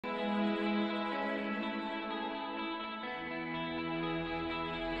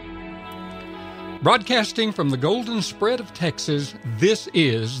Broadcasting from the Golden Spread of Texas, this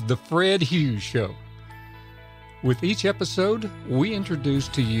is The Fred Hughes Show. With each episode, we introduce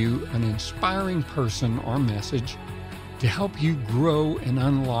to you an inspiring person or message to help you grow and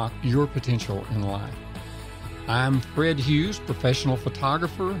unlock your potential in life. I'm Fred Hughes, professional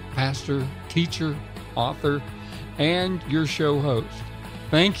photographer, pastor, teacher, author, and your show host.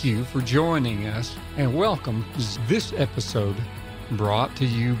 Thank you for joining us, and welcome to this episode brought to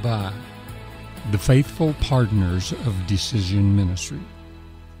you by the Faithful Partners of Decision Ministry.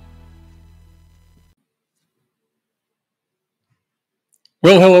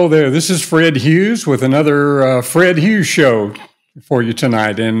 Well, hello there. This is Fred Hughes with another Fred Hughes Show for you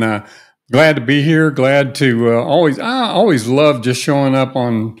tonight, and glad to be here. Glad to I always love just showing up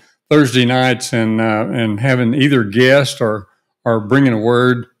on Thursday nights and having either guest or bringing a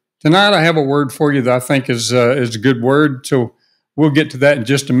word. Tonight, I have a word for you that I think is a good word. So we'll get to that in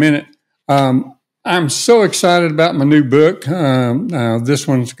just a minute. I'm so excited about my new book. This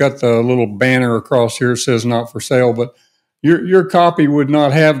one's got the little banner across here. It says "Not for Sale," but your copy would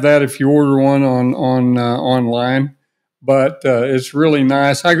not have that if you order one online. But it's really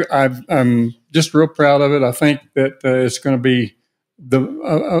nice. I'm just real proud of it. I think that it's going to be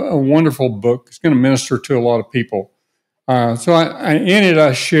a wonderful book. It's going to minister to a lot of people. So in it,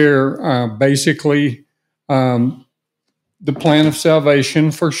 I share basically the plan of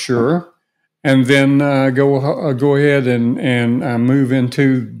salvation for sure. And then go ahead and move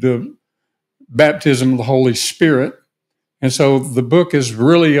into the baptism of the Holy Spirit. And so the book is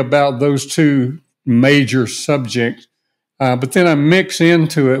really about those two major subjects. But then I mix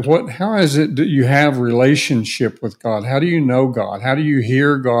into it, how is it that you have relationship with God? How do you know God? How do you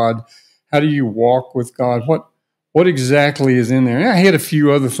hear God? How do you walk with God? What exactly is in there? And I had a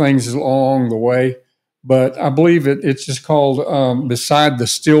few other things along the way, but I believe it's just called Beside the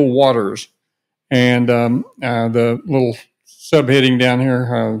Still Waters. And the little subheading down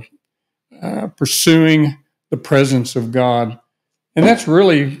here, pursuing the presence of God. And that's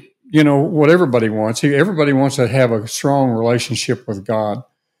really, what everybody wants. Everybody wants to have a strong relationship with God.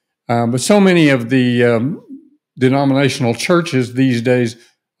 But so many of the denominational churches these days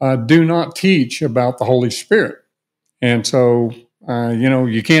do not teach about the Holy Spirit. And so,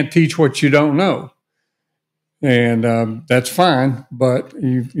 you can't teach what you don't know. And that's fine, but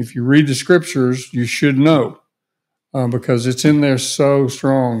if you read the scriptures, you should know because it's in there so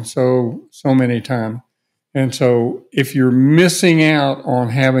strong, so many times. And so if you're missing out on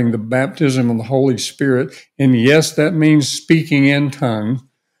having the baptism of the Holy Spirit, and yes, that means speaking in tongues,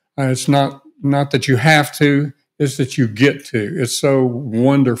 it's not that you have to, it's that you get to. It's so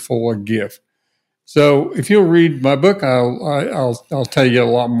wonderful a gift. So if you'll read my book, I'll tell you a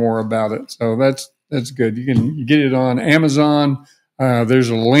lot more about it. So that's good. You can get it on Amazon. There's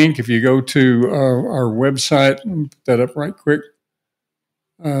a link if you go to our website. Let me put that up right quick.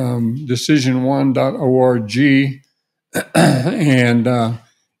 Decision1.org. And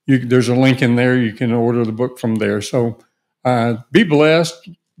there's a link in there. You can order the book from there. So be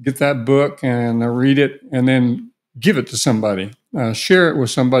blessed. Get that book and read it, and then give it to somebody. Share it with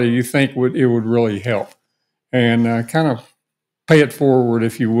somebody you think it would really help. And kind of pay it forward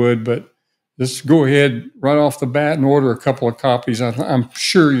if you would, but just go ahead right off the bat and order a couple of copies. I'm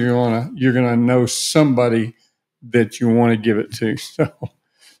sure you're gonna know somebody that you want to give it to.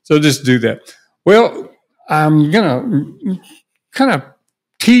 So just do that. Well, I'm gonna kind of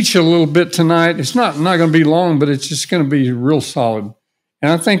teach a little bit tonight. It's not going to be long, but it's just going to be real solid.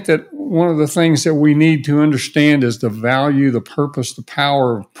 And I think that one of the things that we need to understand is the value, the purpose, the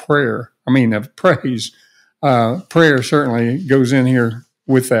power of prayer. I mean, of praise. Prayer certainly goes in here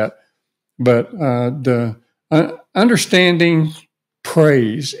with that. But the understanding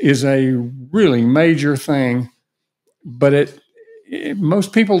praise is a really major thing, but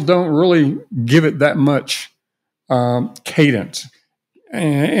most people don't really give it that much cadence.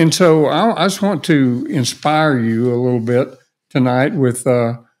 And so I just want to inspire you a little bit tonight with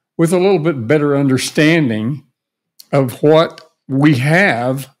a little bit better understanding of what we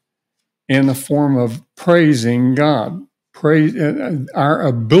have in the form of praising God. Praise, our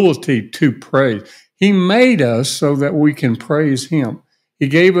ability to praise. He made us so that we can praise Him. He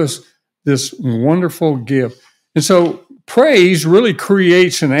gave us this wonderful gift. And so praise really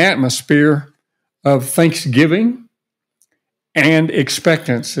creates an atmosphere of thanksgiving and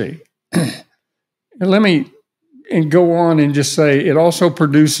expectancy. And let me go on and just say it also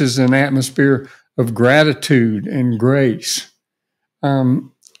produces an atmosphere of gratitude and grace.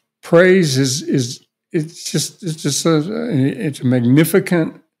 Praise is it's a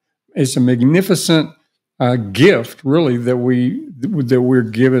magnificent gift, really, that we're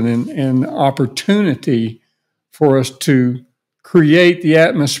given, an opportunity for us to create the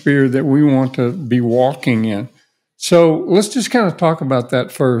atmosphere that we want to be walking in. So let's just kind of talk about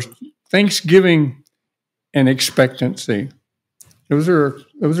that first. Thanksgiving and expectancy. Those are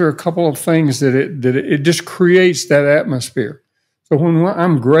a couple of things that it just creates that atmosphere. So when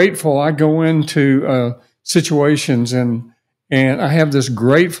I'm grateful, I go into situations and I have this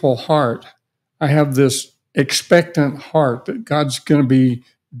grateful heart. I have this expectant heart that God's going to be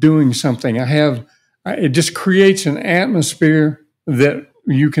doing something. It just creates an atmosphere that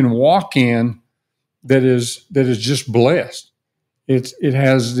you can walk in that is just blessed. It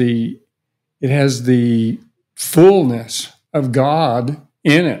has the fullness of God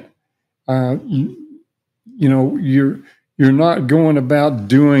in it. You're not going about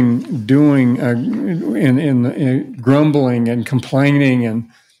doing in grumbling and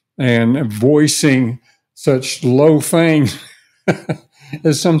complaining and voicing such low things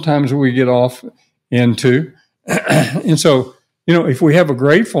as sometimes we get off into. And so, if we have a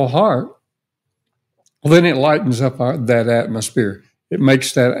grateful heart, well, then it lightens up that atmosphere. It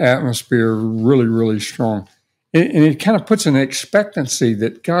makes that atmosphere really, really strong. And it kind of puts an expectancy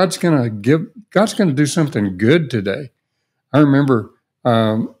that God's going to do something good today. I remember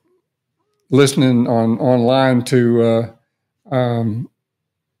listening online to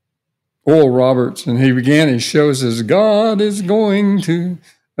Oral Roberts, and he began his shows as God is going to,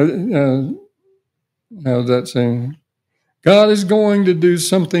 how's that saying? God is going to do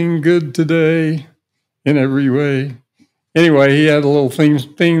something good today in every way. Anyway, he had a little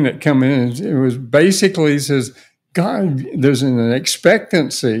thing that come in. It was basically, he says, God, there's an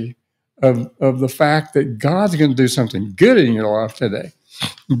expectancy of the fact that God's going to do something good in your life today.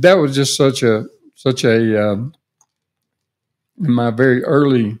 That was just such a in my very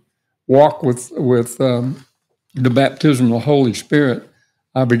early walk with the baptism of the Holy Spirit,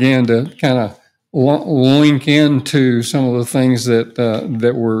 I began to kind of link into some of the things that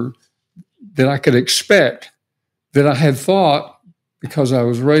I could expect, that I had thought, because I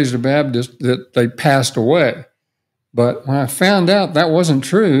was raised a Baptist, that they passed away. But when I found out that wasn't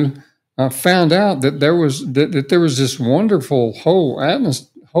true, I found out that there was this wonderful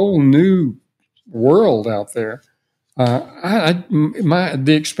whole new world out there.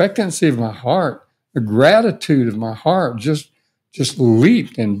 The expectancy of my heart, the gratitude of my heart, just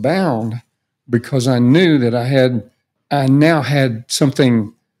leaped and bound, because I knew that I now had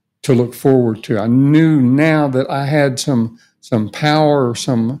something to look forward to. I knew now that I had some power,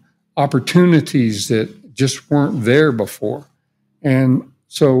 some opportunities that just weren't there before. And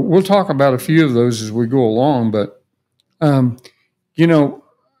so we'll talk about a few of those as we go along. But,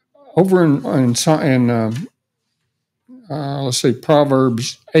 over in let's say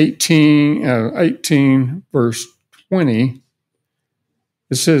Proverbs 18 verse 20,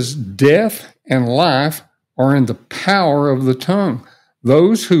 it says, death and life are in the power of the tongue.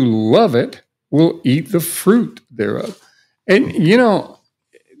 Those who love it will eat the fruit thereof. And,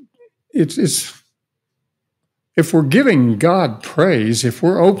 it's if we're giving God praise, if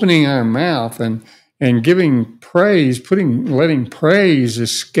we're opening our mouth and giving praise, letting praise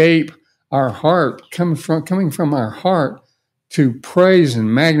escape our heart, coming from our heart to praise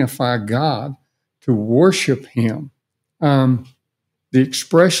and magnify God, to worship Him. The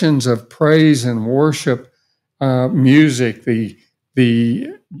expressions of praise and worship, music, the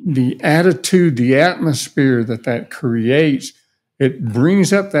attitude, the atmosphere that creates, it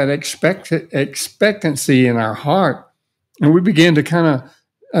brings up that expectancy in our heart, and we begin to kind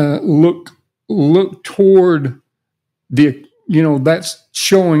of look toward that's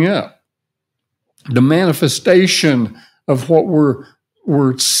showing up, the manifestation of what we're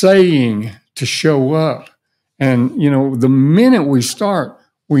saying to show up. And the minute we start,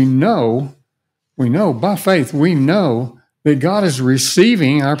 we know by faith, we know that God is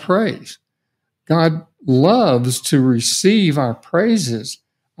receiving our praise. God loves to receive our praises,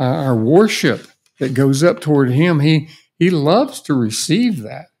 our worship that goes up toward Him. He loves to receive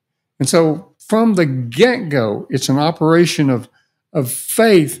that. And so from the get-go, it's an operation of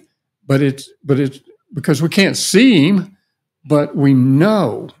faith, but it's because we can't see Him, but we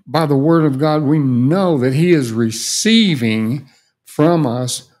know by the Word of God, we know that He is receiving from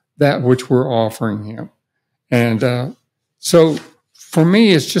us that which we're offering Him. And so for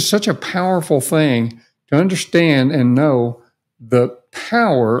me, it's just such a powerful thing to understand and know the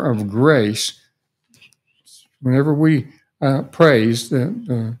power of grace. Whenever we praise,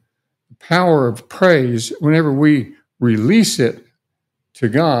 the power of praise, whenever we release it to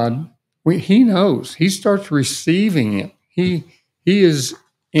God, He knows. He starts receiving it. He is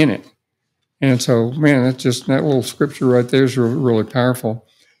in it. And so, man, that's just that little scripture right there is really powerful.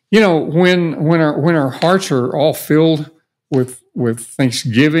 When our hearts are all filled with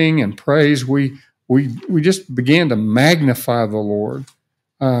thanksgiving and praise, we just begin to magnify the Lord.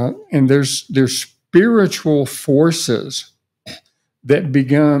 And there's spiritual forces that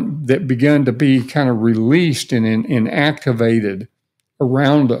begun to be kind of released and activated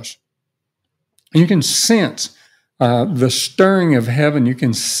around us. You can sense the stirring of heaven. You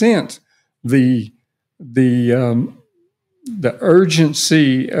can sense the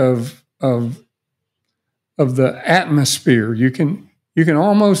urgency of the atmosphere. You can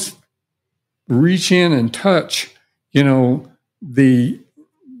almost reach in and touch,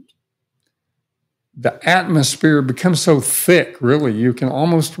 the atmosphere becomes so thick, really. You can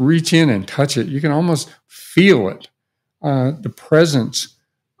almost reach in and touch it. You can almost feel it, the presence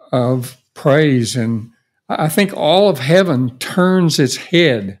of praise. And I think all of heaven turns its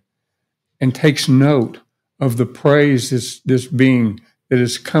head and takes note of the praise this being that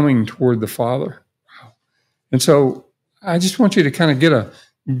is coming toward the Father. Wow. And so I just want you to kind of get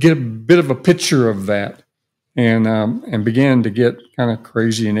a bit of a picture of that and begin to get kind of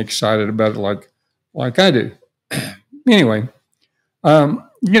crazy and excited about it like I do. Anyway,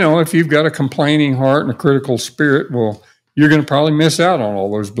 if you've got a complaining heart and a critical spirit, well, you're going to probably miss out on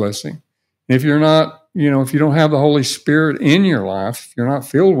all those blessings. If you're not, if you don't have the Holy Spirit in your life, if you're not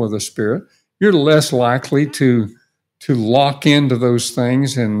filled with the Spirit, you're less likely to lock into those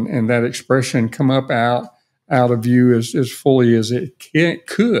things and that expression come up out of you as fully as it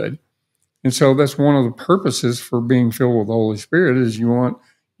could. And so that's one of the purposes for being filled with the Holy Spirit is you want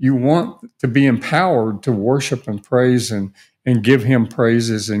to be empowered to worship and praise and give Him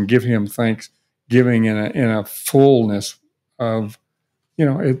praises and give Him thanksgiving in a fullness of,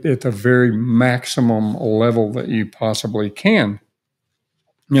 at the very maximum level that you possibly can.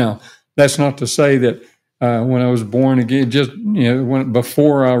 Now, that's not to say that when I was born again, just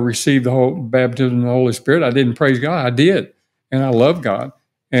before I received the whole baptism of the Holy Spirit, I didn't praise God. I did, and I love God,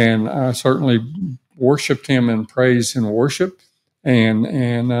 and I certainly worshiped Him in praise and worship,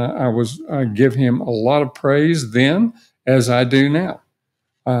 and I give Him a lot of praise then as I do now.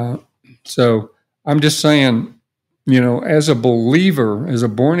 So I'm just saying, as a believer, as a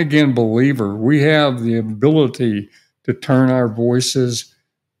born again believer, we have the ability to turn our voices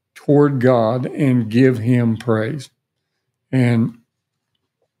toward God and give Him praise. And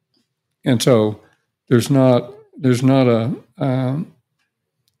so there's not a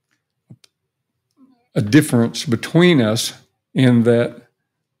difference between us in that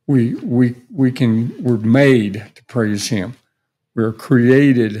we're made to praise Him. We're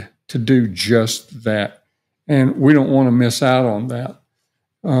created to do just that. And we don't want to miss out on that.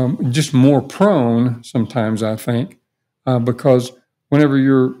 Just more prone sometimes, I think, because whenever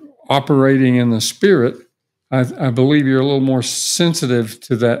you're operating in the Spirit, I believe you're a little more sensitive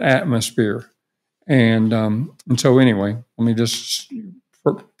to that atmosphere. And so anyway, let me just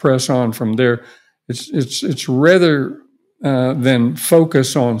press on from there. It's rather than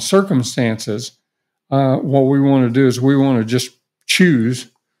focus on circumstances, what we want to do is we want to just choose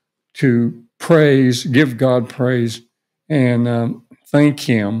to praise, give God praise, and thank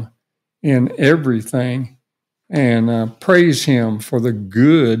Him in everything, and praise Him for the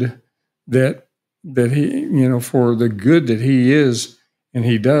good that He, for the good that He is and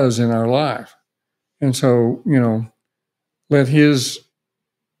He does in our life. And so, let His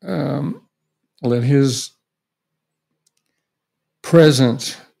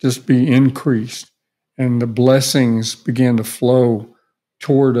presence just be increased, and the blessings begin to flow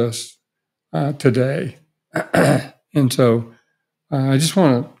toward us today. And so I just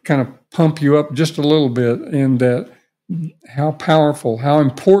want to kind of pump you up just a little bit in that how powerful, how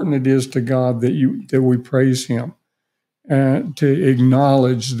important it is to God that we praise Him, to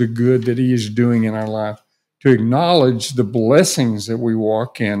acknowledge the good that He is doing in our life, to acknowledge the blessings that we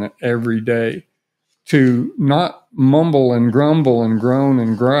walk in every day, to not mumble and grumble and groan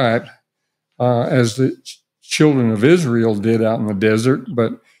and gripe as the children of Israel did out in the desert.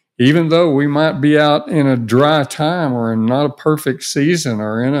 But even though we might be out in a dry time or in not a perfect season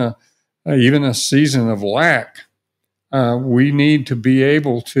or in even a season of lack, we need to be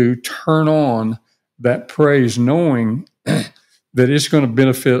able to turn on that praise, knowing that it's going to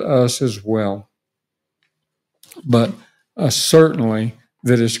benefit us as well. But certainly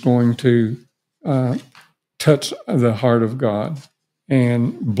that it's going to touch the heart of God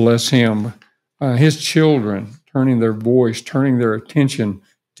and bless Him. His children turning their voice, turning their attention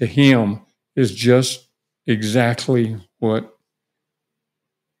to Him is just exactly what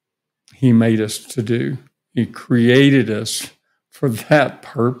He made us to do. He created us for that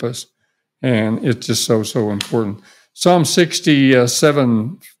purpose. And it's just so important. Psalm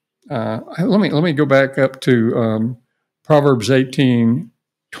 67. Let me go back up to Proverbs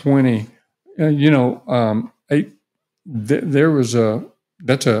 18:20.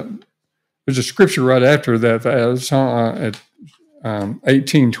 There's a scripture right after that at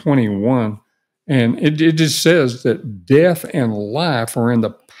 18:21, and it just says that death and life are in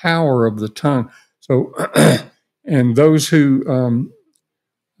the power of the tongue. So, and those who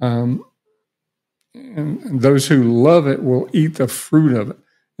love it will eat the fruit of it.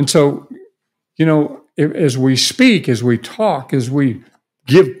 And so, as we speak, as we talk, as we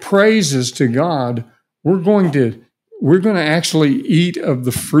give praises to God, we're going to actually eat of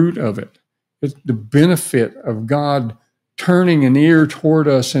the fruit of it. It's the benefit of God turning an ear toward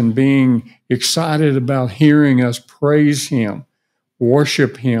us and being excited about hearing us praise Him,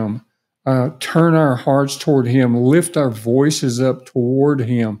 worship Him, turn our hearts toward Him, lift our voices up toward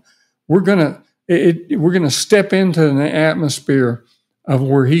Him. We're gonna step into an atmosphere of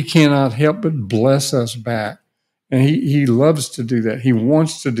where He cannot help but bless us back. And He loves to do that. He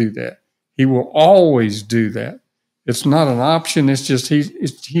wants to do that. He will always do that. It's not an option. It's just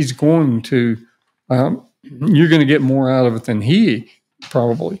He's going to, you're going to get more out of it than He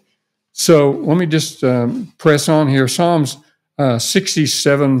probably. So let me just press on here. Psalms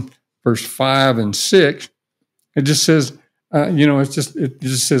 67, verse 5 and 6, it just says, it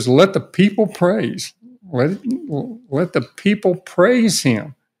just says, let the people praise. Let the people praise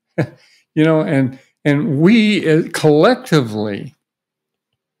Him. And we collectively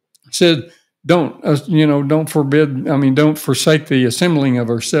said, don't forsake the assembling of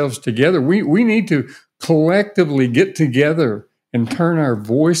ourselves together. We need to collectively get together and turn our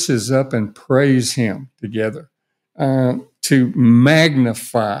voices up and praise Him together, to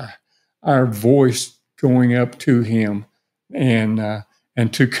magnify our voice going up to Him, and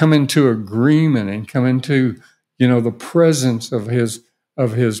to come into agreement and come into the presence of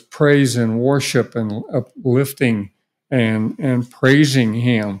His praise and worship and uplifting and praising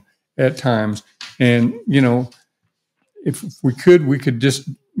Him at times. And if we could just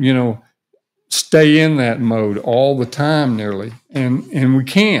stay in that mode all the time nearly, and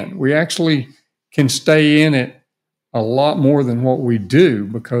we actually can stay in it a lot more than what we do,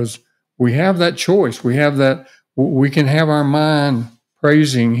 because we have that choice. We can have our mind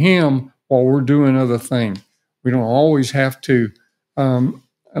praising Him while we're doing other things. We don't always have to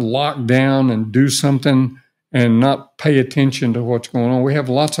lock down and do something and not pay attention to what's going on. We have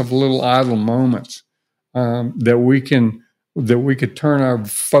lots of little idle moments that we could turn our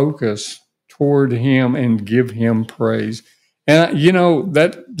focus toward Him and give Him praise. And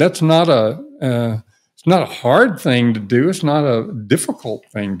that's not it's not a hard thing to do. It's not a difficult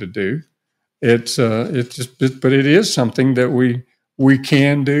thing to do. But it is something that we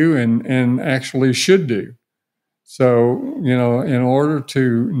can do and actually should do. So, in order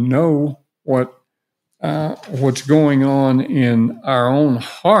to know what's going on in our own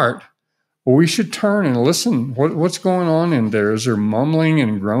heart, we should turn and listen. What's going on in there? Is there mumbling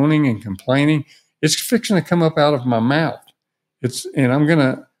and groaning and complaining? It's fixing to come up out of my mouth. And I'm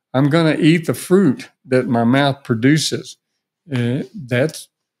gonna eat the fruit that my mouth produces. That's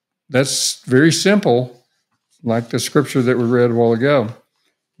very simple, like the scripture that we read a while ago.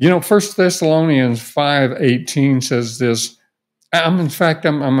 1 Thessalonians 5:18 says this. I'm going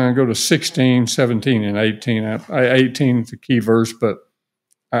to go to 16, 17, and 18. 18 is the key verse, but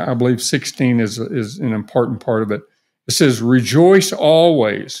I believe 16 is an important part of it. It says, rejoice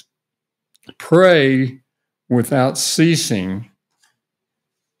always, pray without ceasing,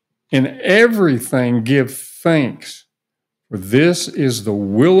 in everything give thanks, for this is the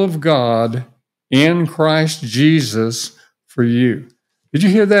will of God in Christ Jesus for you. Did you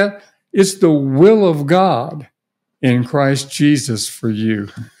hear that? It's the will of God in Christ Jesus for you.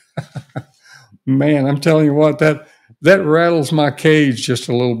 Man, I'm telling you what, that rattles my cage just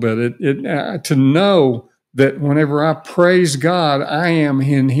a little bit. To know that whenever I praise God, I am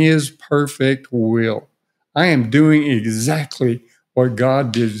in His perfect will. I am doing exactly what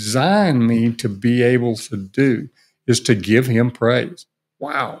God designed me to be able to do, is to give Him praise.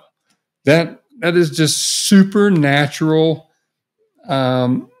 Wow. That is just supernatural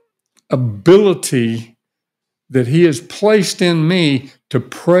ability that He has placed in me to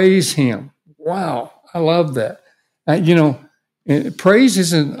praise Him. Wow, I love that. Praise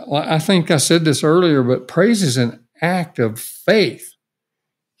isn't, I think I said this earlier, but praise is an act of faith.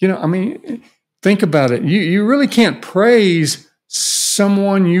 Think about it. You really can't praise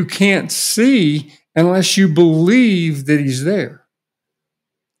someone you can't see unless you believe that He's there.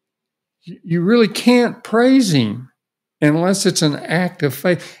 You really can't praise Him unless it's an act of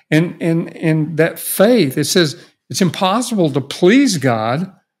faith. And that faith, it says it's impossible to please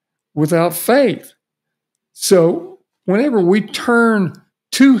God without faith. So whenever we turn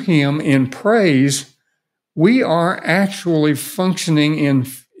to Him in praise, we are actually functioning in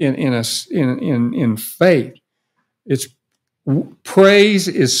faith. It's praise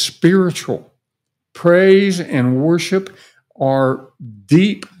is spiritual. Praise and worship are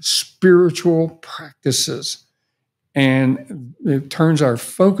deep spiritual practices, and it turns our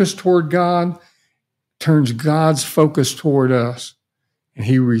focus toward God, turns God's focus toward us, and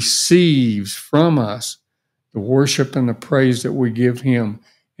He receives from us the worship and the praise that we give Him.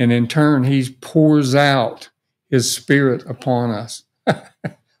 And in turn, He pours out His Spirit upon us.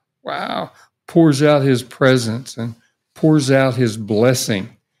 Wow. Pours out His presence and pours out His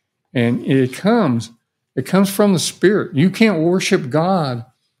blessing. And it comes from the Spirit. You can't worship God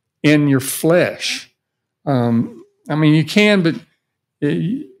in your flesh. You can, but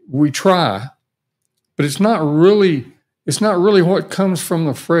we try. But it's not really what comes from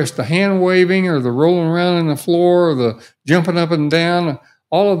the flesh. The hand waving or the rolling around on the floor or the jumping up and down,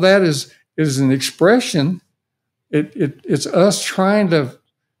 all of that is an expression. It's us trying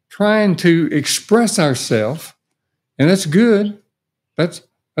to express ourselves, and that's good. That's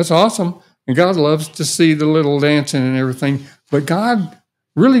awesome. And God loves to see the little dancing and everything. But God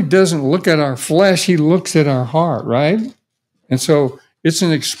really doesn't look at our flesh. He looks at our heart, right? And so it's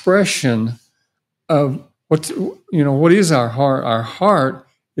an expression of what is our heart? Our heart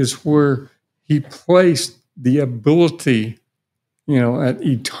is where He placed the ability, an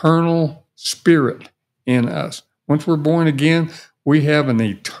eternal spirit in us. Once we're born again, we have an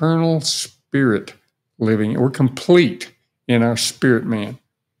eternal spirit living. We're complete in our spirit man.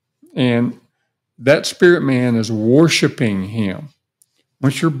 And that spirit man is worshiping Him.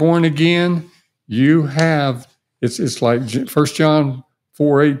 Once you're born again, you have, it's like 1 John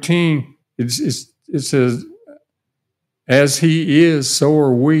 4:18, it says, as He is, so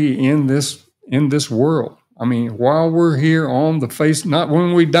are we in this world. I mean, while we're here on the face, not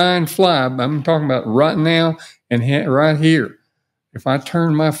when we die and fly, but I'm talking about right now and right here. If I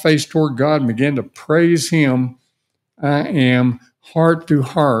turn my face toward God and begin to praise Him, I am heart to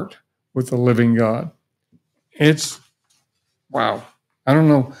heart with the living God. It's, wow. I don't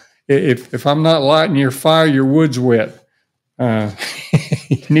know. If I'm not lighting your fire, your wood's wet. You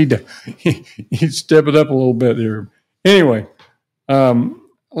need to step it up a little bit here. Anyway,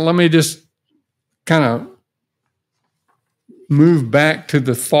 let me just kind of move back to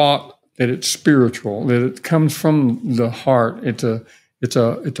the thought that it's spiritual, that it comes from the heart. It's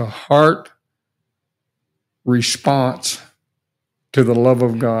a heart response to the love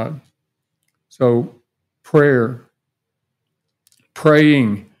of God. So praying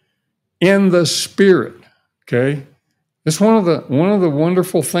in the Spirit, okay? It's one of the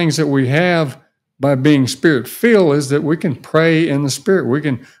wonderful things that we have by being Spirit-filled is that we can pray in the Spirit.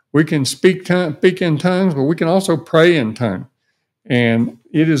 We can speak in tongues, but we can also pray in tongues. And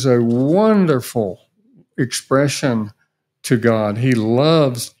it is a wonderful expression to God. He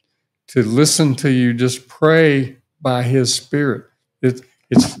loves to listen to you just pray by His Spirit. It's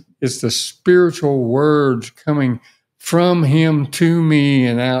the spiritual words coming from Him to me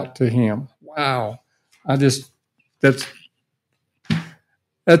and out to Him. Wow. That's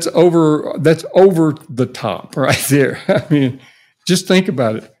over the top right there. I mean, just think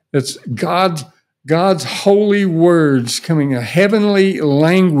about it. It's God's holy words coming, a heavenly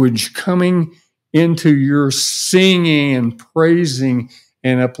language coming into your singing and praising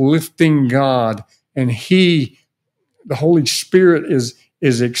and uplifting God. And the Holy Spirit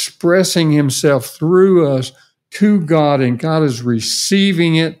is expressing Himself through us to God, and God is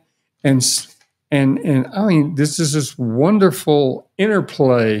receiving it. And I mean, this is this wonderful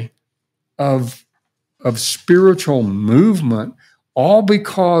interplay of spiritual movement, all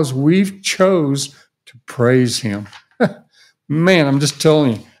because we've chose to praise Him. Man, I'm just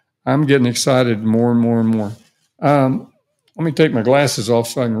telling you, I'm getting excited more and more and more. Let me take my glasses off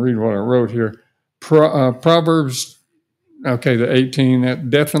so I can read what I wrote here. Proverbs, the 18, that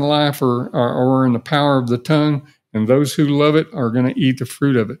death and life are in the power of the tongue, and those who love it are going to eat the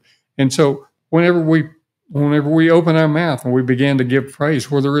fruit of it. And so whenever we open our mouth and we begin to give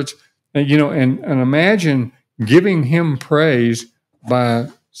praise, whether it's, and imagine giving Him praise by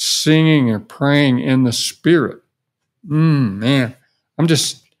singing or praying in the Spirit. Man, I'm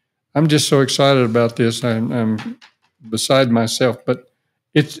just so excited about this. I'm beside myself, but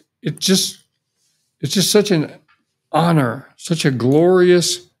it's just such an honor, such a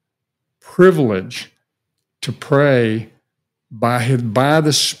glorious privilege to pray by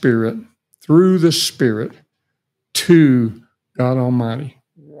the Spirit, through the Spirit, to God Almighty.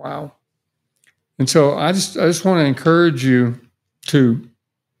 Wow. And so I just want to encourage you to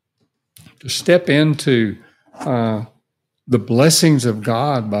step into the blessings of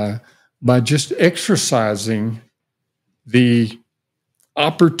God by just exercising the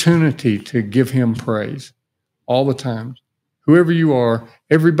opportunity to give Him praise all the time. Whoever you are,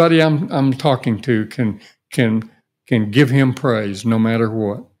 everybody I'm talking to can give Him praise no matter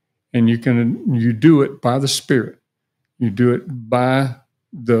what, and you do it by the Spirit. You do it by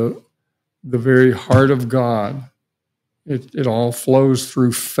the very heart of God. It all flows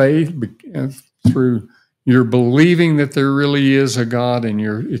through faith, through you're believing that there really is a God, and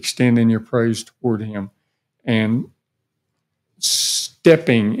you're extending your praise toward Him and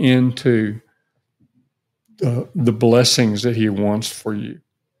stepping into the blessings that He wants for you,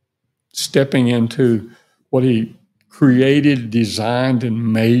 stepping into what He created, designed,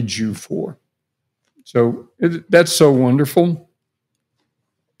 and made you for. So that's so wonderful.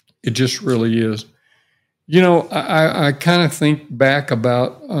 It just really is. You know, I kind of think back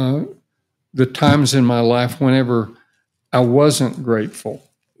about the times in my life whenever I wasn't grateful,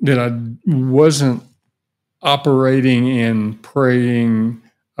 that I wasn't operating and praying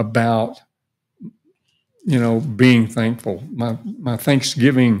about, being thankful. My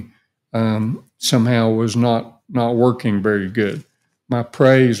Thanksgiving somehow was not working very good. My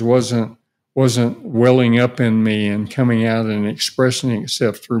praise wasn't welling up in me and coming out and expressing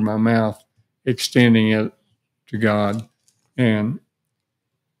itself through my mouth, extending it to God. And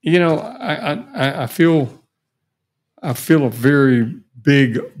I feel a very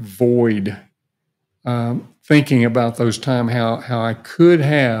big void thinking about those times, how I could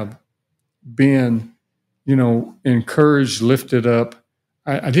have been, encouraged, lifted up.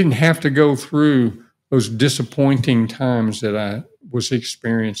 I didn't have to go through those disappointing times that I was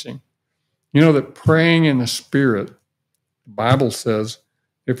experiencing. That praying in the Spirit, the Bible says,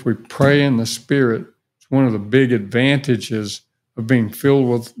 if we pray in the Spirit, it's one of the big advantages of being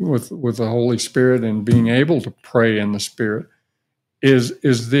filled with the Holy Spirit and being able to pray in the Spirit is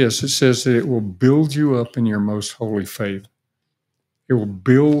this. It says that it will build you up in your most holy faith. It will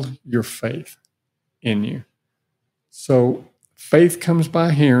build your faith in you. So faith comes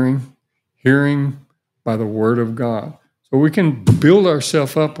by hearing, hearing by the Word of God. So we can build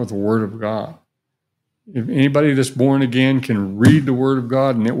ourselves up with the Word of God. If anybody that's born again can read the Word of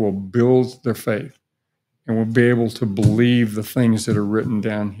God, and it will build their faith, and will be able to believe the things that are written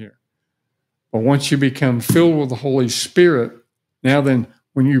down here. But once you become filled with the Holy Spirit, now then,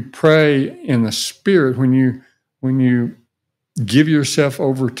 when you pray in the Spirit, when you give yourself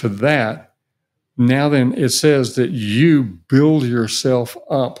over to that, now then it says that you build yourself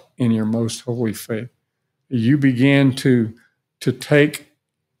up in your most holy faith. You begin to take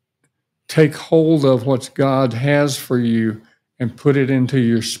hold of what God has for you and put it into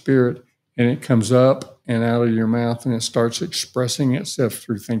your spirit, and it comes up and out of your mouth, and it starts expressing itself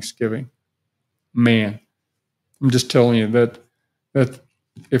through thanksgiving. Man, I'm just telling you that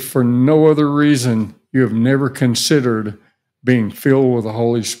if for no other reason you have never considered being filled with the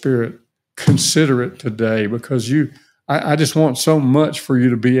Holy Spirit, consider it today, because I just want so much for you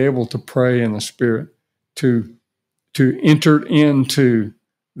to be able to pray in the Spirit, to enter into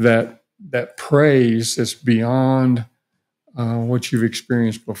that praise that's beyond what you've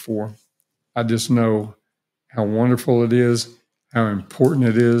experienced before. I just know how wonderful it is, how important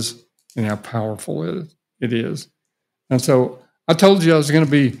it is, and how powerful it is. And so I told you I was going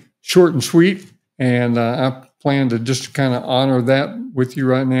to be short and sweet, and I plan to just kind of honor that with you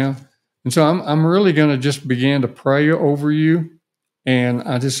right now. And so I'm really going to just begin to pray over you, and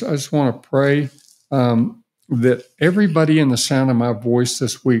I just want to pray that everybody in the sound of my voice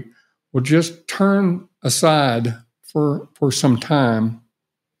this week will just turn aside for some time,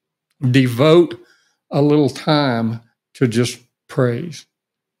 devote a little time to just praise,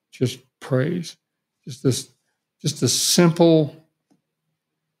 just this simple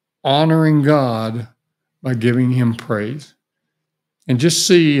honoring God by giving Him praise, and just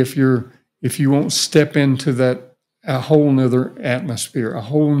see if you won't step into a whole nother atmosphere,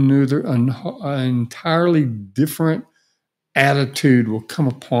 an entirely different attitude will come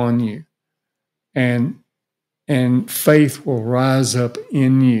upon you, and faith will rise up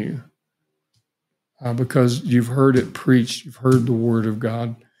in you. Because you've heard it preached, you've heard the Word of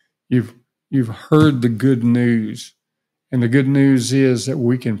God, you've heard the good news, and the good news is that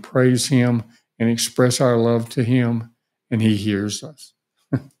we can praise Him and express our love to Him, and He hears us.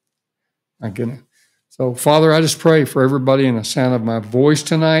 My goodness. So, Father, I just pray for everybody in the sound of my voice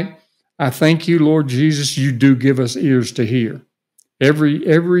tonight. I thank you, Lord Jesus, you do give us ears to hear.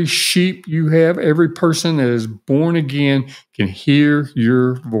 Every sheep you have, every person that is born again can hear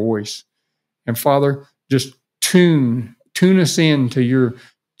your voice. And Father, just tune us in to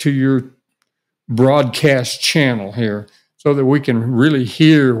your broadcast channel here so that we can really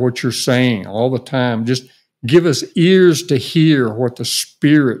hear what you're saying all the time. Just give us ears to hear what the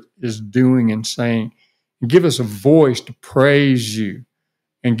Spirit is doing and saying. And give us a voice to praise you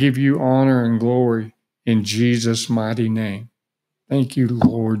and give you honor and glory in Jesus' mighty name. Thank you,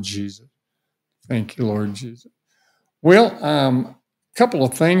 Lord Jesus. Thank you, Lord Jesus. Well, a couple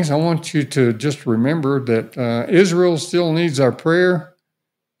of things. I want you to just remember that Israel still needs our prayer.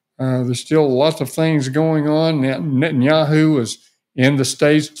 There's still lots of things going on. Netanyahu is in the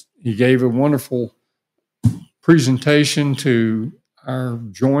States. He gave a wonderful presentation to our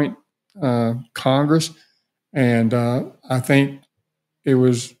joint Congress, and I think it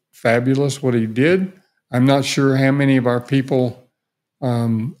was fabulous what he did. I'm not sure how many of our people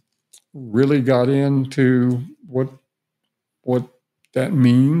really got into what that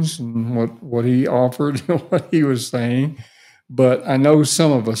means and what he offered and what he was saying, but I know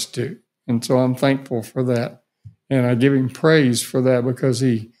some of us do, and so I'm thankful for that, and I give him praise for that because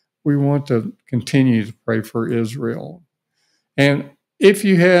we want to continue to pray for Israel. And if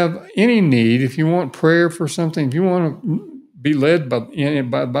you have any need, if you want prayer for something, if you want to be led by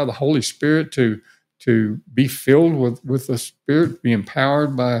the Holy Spirit to be filled with the Spirit, be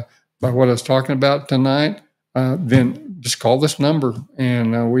empowered by what I was talking about tonight, then just call this number.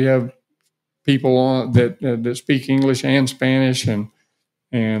 And we have people on that speak English and Spanish,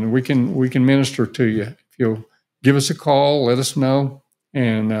 and we can minister to you. If you'll give us a call, let us know,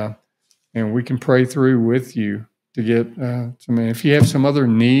 and we can pray through with you to get some. If you have some other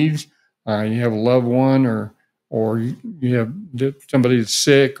needs, you have a loved one, or you have somebody that's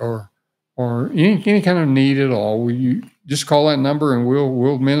sick, or any kind of need at all, you just call that number and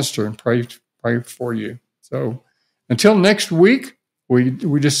we'll minister and pray for you. So until next week, we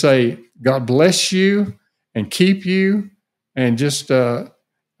just say God bless you and keep you, and just have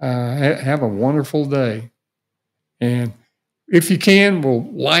a wonderful day. And if you can, we'll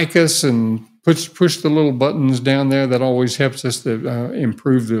like us and push the little buttons down there. That always helps us to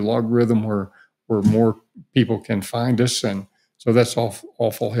improve the logarithm where more people can find us, and so that's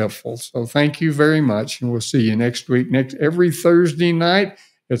awful helpful. So thank you very much, and we'll see you next week. Every Thursday night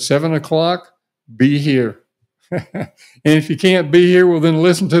at 7:00. Be here, and if you can't be here, well then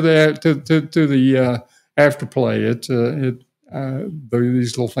listen to the afterplay.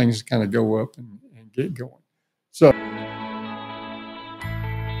 These little things kind of go up and get going. So.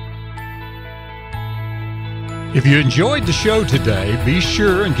 If you enjoyed the show today, be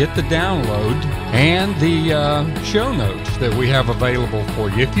sure and get the download and the show notes that we have available for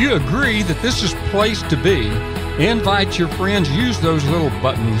you. If you agree that this is the place to be, invite your friends. Use those little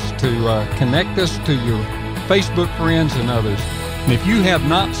buttons to connect us to your Facebook friends and others. And if you have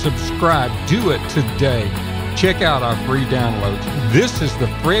not subscribed, do it today. Check out our free downloads. This is the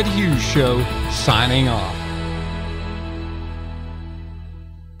Fred Hughes Show, signing off.